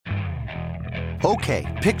Okay,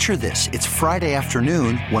 picture this. It's Friday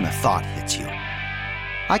afternoon when a thought hits you.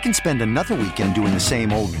 I can spend another weekend doing the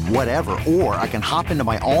same old whatever, or I can hop into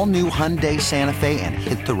my all-new Hyundai Santa Fe and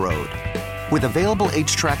hit the road. With available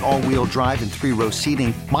H-Track all-wheel drive and 3-row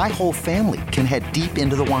seating, my whole family can head deep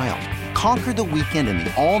into the wild. Conquer the weekend in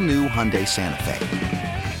the all-new Hyundai Santa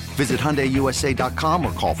Fe. Visit HyundaiUSA.com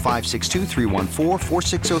or call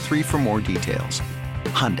 562-314-4603 for more details.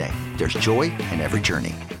 Hyundai, there's joy in every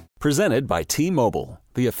journey. Presented by T-Mobile,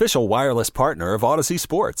 the official wireless partner of Odyssey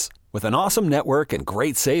Sports. With an awesome network and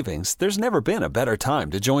great savings, there's never been a better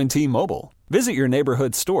time to join T-Mobile. Visit your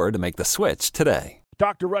neighborhood store to make the switch today.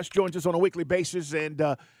 Dr. Rush joins us on a weekly basis. And,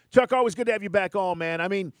 Chuck, always good to have you back on, man. I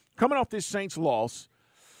mean, coming off this Saints loss,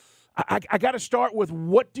 I got to start with,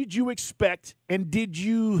 what did you expect, and did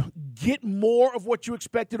you get more of what you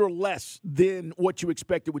expected or less than what you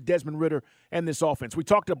expected with Desmond Ridder and this offense? We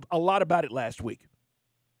talked a lot about it last week.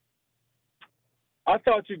 I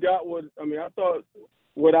thought you got what – I thought –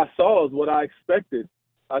 what I saw is what I expected.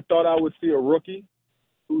 I thought I would see a rookie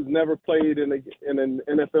who's never played in an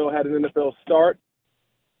NFL, had an NFL start.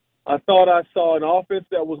 I thought I saw an offense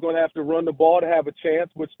that was going to have to run the ball to have a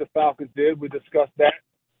chance, which the Falcons did. We discussed that.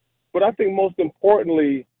 But I think most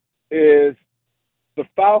importantly is the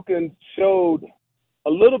Falcons showed a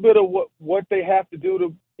little bit of what they have to do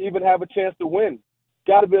to even have a chance to win.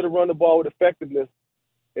 Got to be able to run the ball with effectiveness.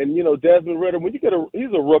 And, Desmond Ridder, when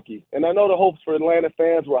he's a rookie. And I know the hopes for Atlanta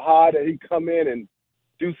fans were high that he'd come in and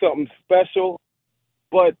do something special.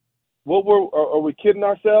 But are we kidding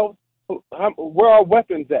ourselves? Where are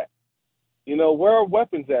weapons at? Where are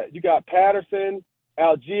weapons at? You got Patterson,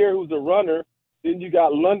 Algier, who's a runner. Then you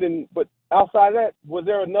got London. But outside of that, was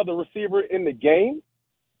there another receiver in the game?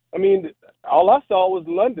 All I saw was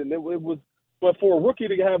London. But for a rookie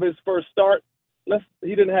to have his first start,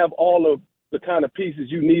 he didn't have all of the kind of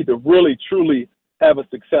pieces you need to really, truly have a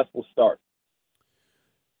successful start.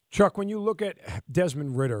 Chuck, when you look at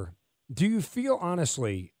Desmond Ridder, do you feel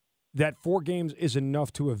honestly that 4 games is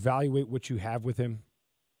enough to evaluate what you have with him?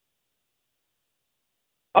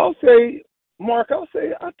 Mark, I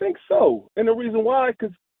think so. And the reason why,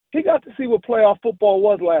 because he got to see what playoff football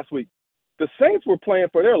was last week. The Saints were playing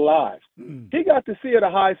for their lives. He got to see at a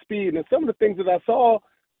high speed, and some of the things that I saw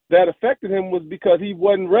that affected him was because he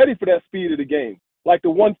wasn't ready for that speed of the game. Like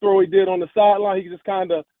the one throw he did on the sideline, he just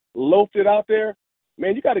kind of loafed it out there.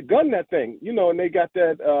 Man, you got to gun that thing, and they got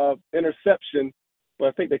that interception, but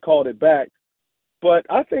I think they called it back. But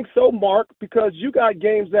I think so, Mark, because you got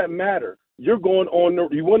games that matter. You went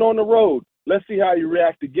on the road. Let's see how you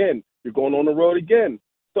react again. You're going on the road again.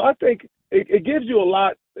 So I think it gives you a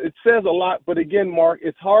lot. It says a lot. But again, Mark,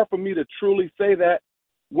 it's hard for me to truly say that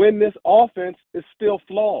when this offense is still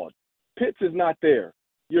flawed. Pitts is not there.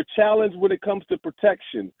 You're challenged when it comes to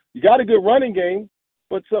protection. You got a good running game,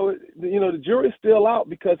 but the jury's still out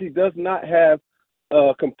because he does not have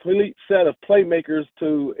a complete set of playmakers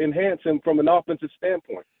to enhance him from an offensive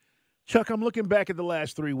standpoint. Chuck, I'm looking back at the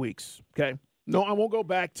last 3 weeks, okay? No, I won't go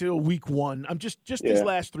back to week 1. I'm just these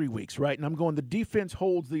last 3 weeks, right? And I'm going, the defense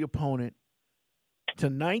holds the opponent to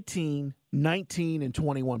 19, 19, and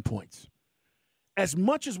 21 points. As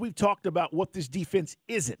much as we've talked about what this defense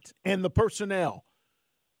isn't and the personnel,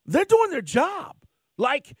 they're doing their job.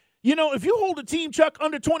 Like, if you hold a team, Chuck,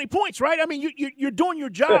 under 20 points, right? You're doing your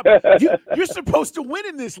job. You're supposed to win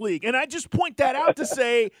in this league. And I just point that out to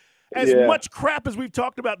say, as much crap as we've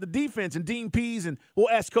talked about the defense and Dean Pease, and we'll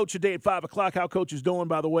ask Coach today at 5 o'clock how Coach is doing,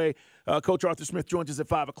 by the way. Coach Arthur Smith joins us at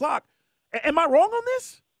 5 o'clock. Am I wrong on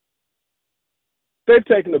this? They've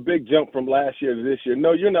taken a big jump from last year to this year.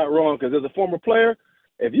 No, you're not wrong, because as a former player,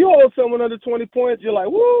 if you hold someone under 20 points, you're like,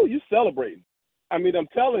 woo, you're celebrating. I'm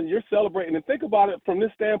telling you, you're celebrating. And think about it from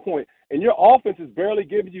this standpoint. And your offense is barely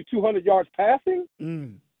giving you 200 yards passing.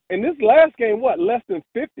 In this last game, less than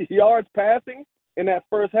 50 yards passing in that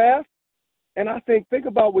first half? And I think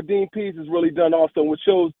about what Dean Pease has really done also, which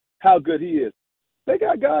shows how good he is. They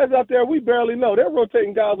got guys out there we barely know. They're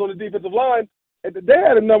rotating guys on the defensive line. And they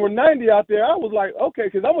had a number 90 out there. I was like, okay,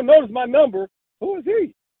 because I'm going to notice my number. Who is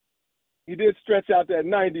he? He did stretch out that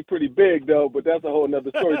 90 pretty big, though, but that's a whole nother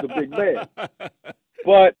story. He's a big man.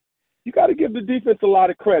 But you got to give the defense a lot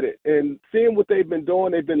of credit. And seeing what they've been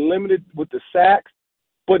doing, they've been limited with the sacks.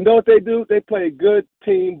 But know what they do? They play good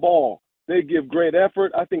team ball. They give great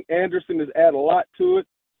effort. I think Anderson has added a lot to it.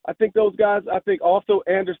 I think those guys, also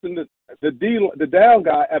Anderson, the down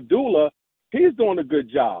guy, Abdullah, he's doing a good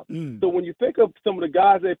job. So when you think of some of the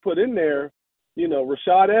guys they put in there,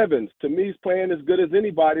 Rashad Evans, to me, he's playing as good as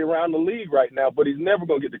anybody around the league right now, but he's never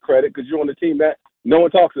going to get the credit because you're on the team that no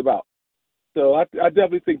one talks about. So I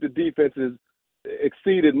definitely think the defense is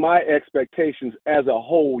exceeded my expectations as a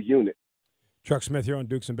whole unit. Chuck Smith here on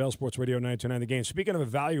Dukes and Bell Sports Radio 929 The Game. Speaking of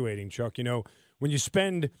evaluating, Chuck, when you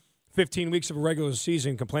spend 15 weeks of a regular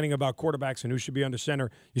season complaining about quarterbacks and who should be under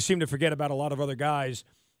center, you seem to forget about a lot of other guys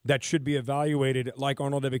that should be evaluated, like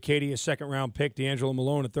Arnold Ebiketie, a second-round pick, D'Angelo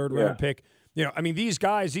Malone, a third-round pick. These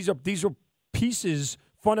guys, these are pieces,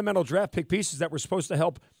 fundamental draft pick pieces that were supposed to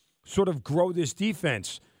help sort of grow this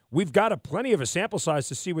defense. We've got plenty of a sample size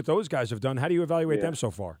to see what those guys have done. How do you evaluate them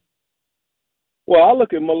so far? Well, I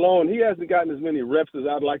look at Malone. He hasn't gotten as many reps as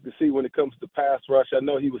I'd like to see when it comes to pass rush. I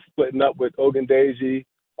know he was splitting up with Ogundeji,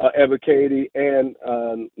 Ebiketie, and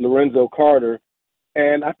Lorenzo Carter.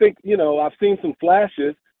 And I think, I've seen some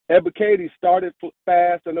flashes. Ebiketie started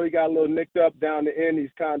fast. I know he got a little nicked up down the end. He's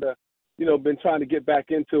kind of, been trying to get back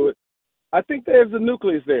into it. I think there's a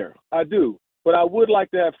nucleus there. I do. But I would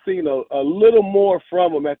like to have seen a little more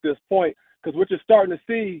from him at this point, because what you're starting to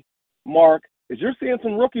see, Mark, is you're seeing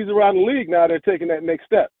some rookies around the league now that are taking that next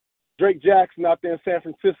step. Drake Jackson out there in San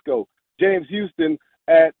Francisco, James Houston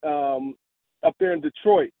at up there in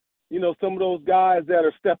Detroit. Some of those guys that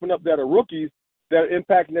are stepping up that are rookies that are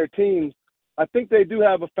impacting their teams. I think they do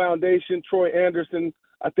have a foundation. Troy Anderson,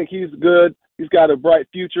 I think he's good. He's got a bright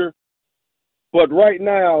future. But right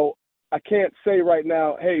now, I can't say right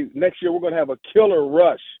now, hey, next year we're going to have a killer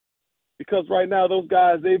rush, because right now those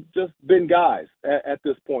guys, they've just been guys at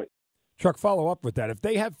this point. Chuck, follow up with that. If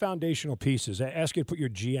they have foundational pieces, I ask you to put your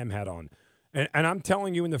GM hat on. And I'm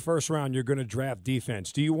telling you in the first round, you're going to draft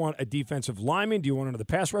defense. Do you want a defensive lineman? Do you want another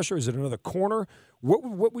pass rusher? Is it another corner?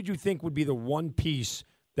 What would you think would be the one piece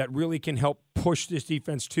that really can help push this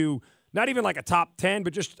defense to not even like a top 10,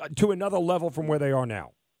 but just to another level from where they are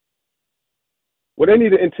now? Well, they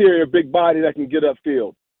need an interior big body that can get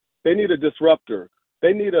upfield. They need a disruptor.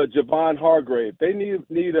 They need a Javon Hargrave. They need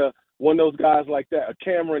one of those guys like that, a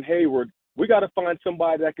Cameron Hayward. We got to find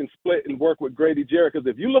somebody that can split and work with Grady Jarrett, because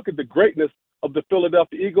if you look at the greatness of the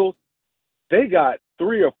Philadelphia Eagles, they got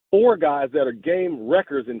 3 or 4 guys that are game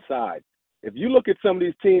wreckers inside. If you look at some of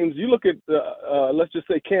these teams, you look at, let's just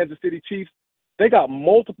say Kansas City Chiefs, they got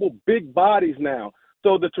multiple big bodies now.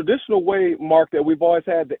 So the traditional way, Mark, that we've always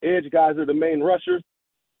had, the edge guys are the main rushers,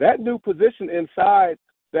 that new position inside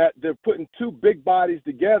that they're putting 2 big bodies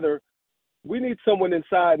together, we need someone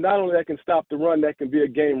inside not only that can stop the run, that can be a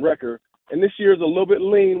game wrecker. And this year is a little bit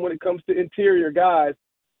lean when it comes to interior guys,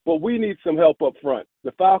 but we need some help up front.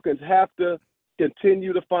 The Falcons have to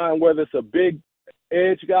continue to find whether it's a big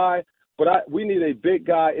edge guy, but we need a big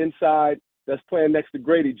guy inside that's playing next to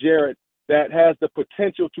Grady Jarrett that has the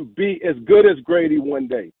potential to be as good as Grady one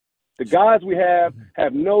day. The guys we have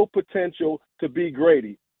no potential to be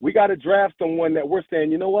Grady. We got to draft someone that we're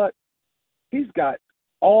saying, you know what? He's got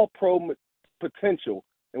all-pro potential,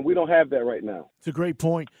 and we don't have that right now. It's a great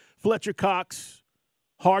point. Fletcher Cox,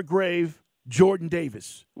 Hargrave, Jordan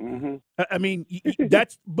Davis. Mm-hmm. I mean,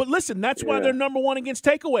 but listen, that's why they're number one against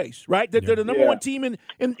takeaways, right? They're the number one team in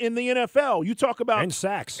the NFL. You talk about and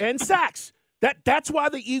sacks. That's why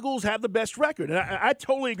the Eagles have the best record. And I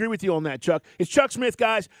totally agree with you on that, Chuck. It's Chuck Smith,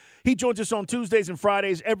 guys. He joins us on Tuesdays and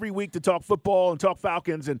Fridays every week to talk football and talk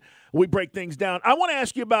Falcons, and we break things down. I want to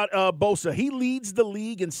ask you about Bosa. He leads the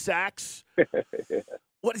league in sacks.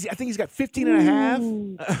 What is he? I think he's got 15 and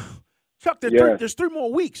a half. Chuck, there's 3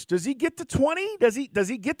 more weeks. Does he get to 20? Does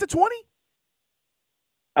he get to 20?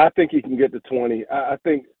 I think he can get to 20. I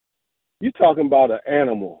think you're talking about an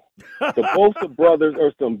animal. The Bosa brothers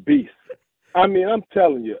are some beasts. I mean, I'm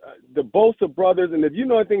telling you, the Bosa brothers, and if you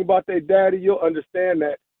know anything about their daddy, you'll understand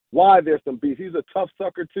that why they're some beasts. He's a tough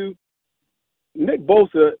sucker, too. Nick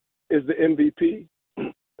Bosa is the MVP.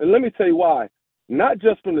 And let me tell you why. Not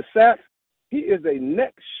just from the sacks, he is a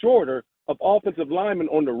neck shorter of offensive linemen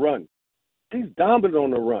on the run. He's dominant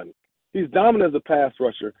on the run. He's dominant as a pass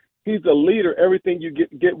rusher. He's a leader, everything you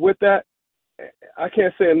get with that. I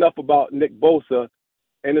can't say enough about Nick Bosa,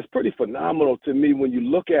 and it's pretty phenomenal to me when you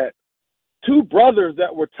look at 2 brothers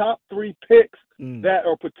that were top 3 picks that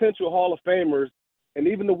are potential Hall of Famers, and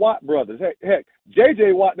even the Watt brothers. Heck,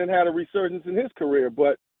 J.J. Watt didn't have a resurgence in his career,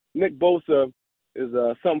 but Nick Bosa is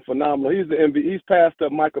something phenomenal. He's the MVP. He's passed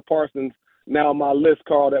up Micah Parsons now on my list,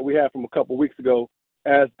 Carl, that we had from a couple weeks ago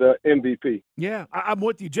as the MVP. Yeah, I'm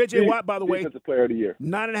with you. J.J. Watt, by the way, Defensive Player of the Year.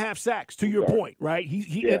 9.5 sacks, to your point, right?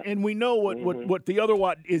 And we know what the other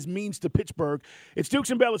Watt means to Pittsburgh. It's Dukes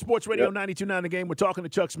and Bell at Sports Radio 92.9 The Game. We're talking to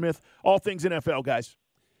Chuck Smith, all things NFL, guys.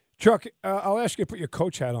 Chuck, I'll ask you to put your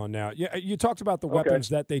coach hat on now. You talked about the weapons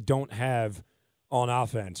that they don't have on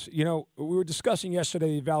offense. We were discussing yesterday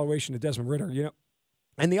the evaluation of Desmond Ridder,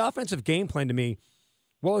 and the offensive game plan to me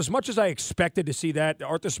Well, as much as I expected to see that,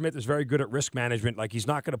 Arthur Smith is very good at risk management. Like, he's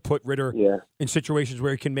not going to put Ridder in situations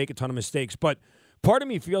where he can make a ton of mistakes. But part of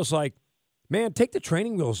me feels like, man, take the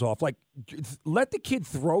training wheels off. Like, let the kid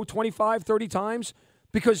throw 25, 30 times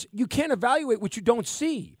because you can't evaluate what you don't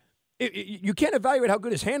see. You can't evaluate how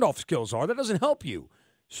good his handoff skills are. That doesn't help you.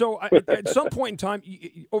 So at some point in time,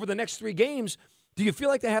 over the next 3 games, do you feel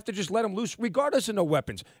like they have to just let him loose regardless of no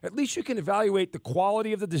weapons? At least you can evaluate the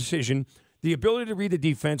quality of the decision, the ability to read the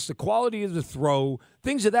defense, the quality of the throw,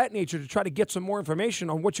 things of that nature to try to get some more information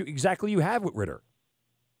on what you have with Ridder.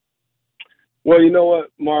 Well, you know what,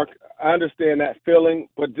 Mark? I understand that feeling,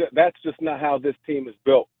 but that's just not how this team is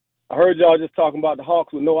built. I heard y'all just talking about the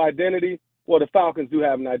Hawks with no identity. Well, the Falcons do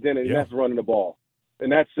have an identity, and that's running the ball.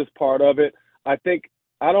 And that's just part of it. I think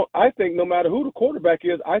no matter who the quarterback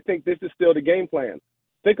is, I think this is still the game plan.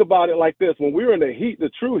 Think about it like this. When we were in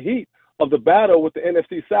the true heat of the battle with the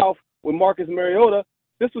NFC South with Marcus Mariota,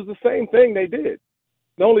 this was the same thing they did.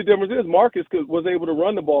 The only difference is Marcus was able to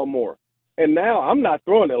run the ball more. And now I'm not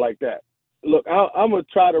throwing it like that. Look, I'm going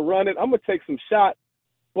to try to run it. I'm going to take some shots.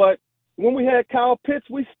 But when we had Kyle Pitts,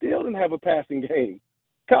 we still didn't have a passing game.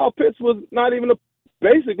 Kyle Pitts was not even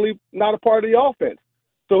basically not a part of the offense.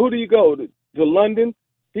 So who do you go to London?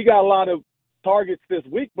 He got a lot of targets this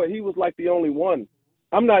week, but he was like the only one.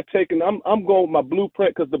 I'm going with my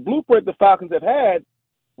blueprint because the blueprint the Falcons have had,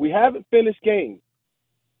 we haven't finished games.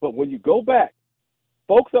 But when you go back,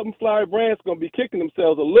 folks up in Flowery Brand's going to be kicking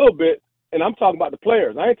themselves a little bit, and I'm talking about the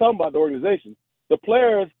players. I ain't talking about the organization. The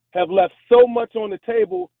players have left so much on the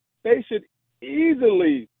table, they should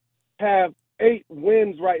easily have 8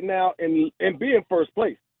 wins right now and be in first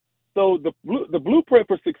place. So the blueprint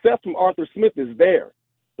for success from Arthur Smith is there.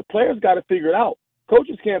 The players got to figure it out.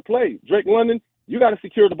 Coaches can't play. Drake London, you got to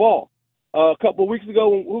secure the ball. A couple of weeks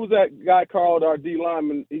ago, who was that guy called our D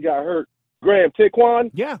lineman? He got hurt. Graham, Taquan.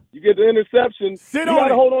 Yeah. You get the interception. You got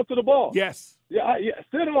to hold on to the ball. Yes. Yeah,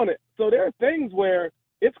 sit on it. So there are things where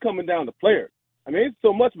it's coming down to players. I mean, it's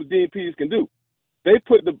so much what DPs can do. They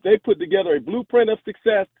put together a blueprint of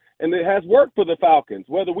success, and it has worked for the Falcons,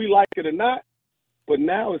 whether we like it or not. But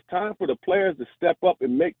now it's time for the players to step up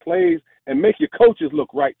and make plays and make your coaches look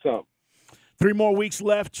right, Tom. 3 more weeks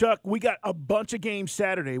left. Chuck, we got a bunch of games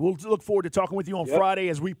Saturday. We'll look forward to talking with you on Friday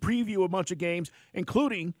as we preview a bunch of games,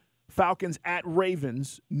 including Falcons at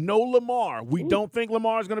Ravens. No Lamar. We don't think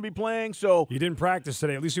Lamar is going to be playing. So he didn't practice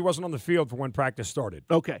today. At least he wasn't on the field for when practice started.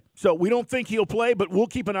 Okay. So we don't think he'll play, but we'll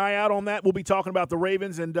keep an eye out on that. We'll be talking about the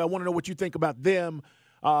Ravens and want to know what you think about them.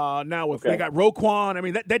 Now, if they got Roquan, I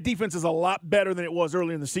mean, that defense is a lot better than it was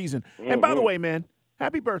earlier in the season. Mm-hmm. And by the way, man,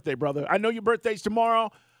 happy birthday, brother. I know your birthday's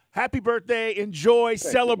tomorrow. Happy birthday. Enjoy,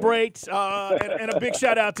 celebrate, and a big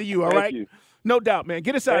shout-out to you, all right? You. No doubt, man.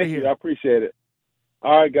 Get us out of here. I appreciate it.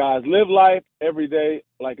 All right, guys. Live life every day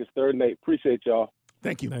like it's 3rd and 8. Appreciate y'all.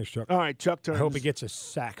 Thank you. Thanks, Chuck. All right, Chuck turns. I hope he gets a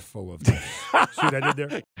sack full of this. See what I did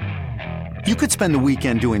there? You could spend the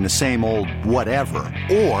weekend doing the same old whatever,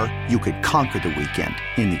 or you could conquer the weekend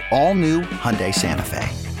in the all-new Hyundai Santa Fe.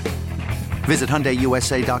 Visit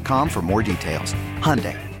HyundaiUSA.com for more details.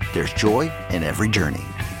 Hyundai, there's joy in every journey.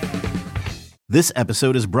 This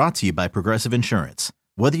episode is brought to you by Progressive Insurance.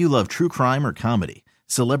 Whether you love true crime or comedy,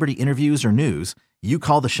 celebrity interviews or news, you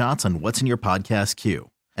call the shots on what's in your podcast queue.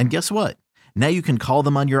 And guess what? Now you can call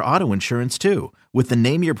them on your auto insurance too with the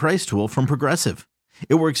Name Your Price tool from Progressive.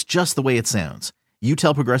 It works just the way it sounds. You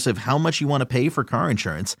tell Progressive how much you want to pay for car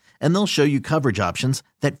insurance, and they'll show you coverage options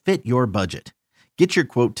that fit your budget. Get your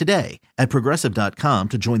quote today at Progressive.com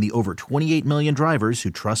to join the over 28 million drivers who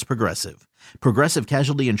trust Progressive. Progressive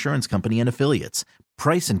Casualty Insurance Company and Affiliates.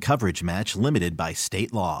 Price and coverage match limited by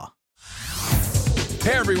state law.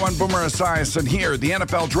 Hey everyone, Boomer Esiason here. The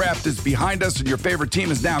NFL Draft is behind us and your favorite team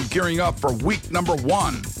is now gearing up for week number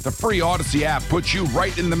 1. The free Odyssey app puts you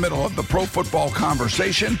right in the middle of the pro football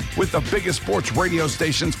conversation with the biggest sports radio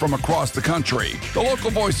stations from across the country. The local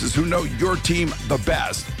voices who know your team the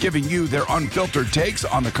best, giving you their unfiltered takes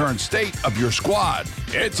on the current state of your squad.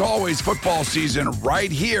 It's always football season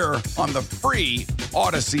right here on the free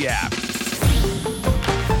Odyssey app.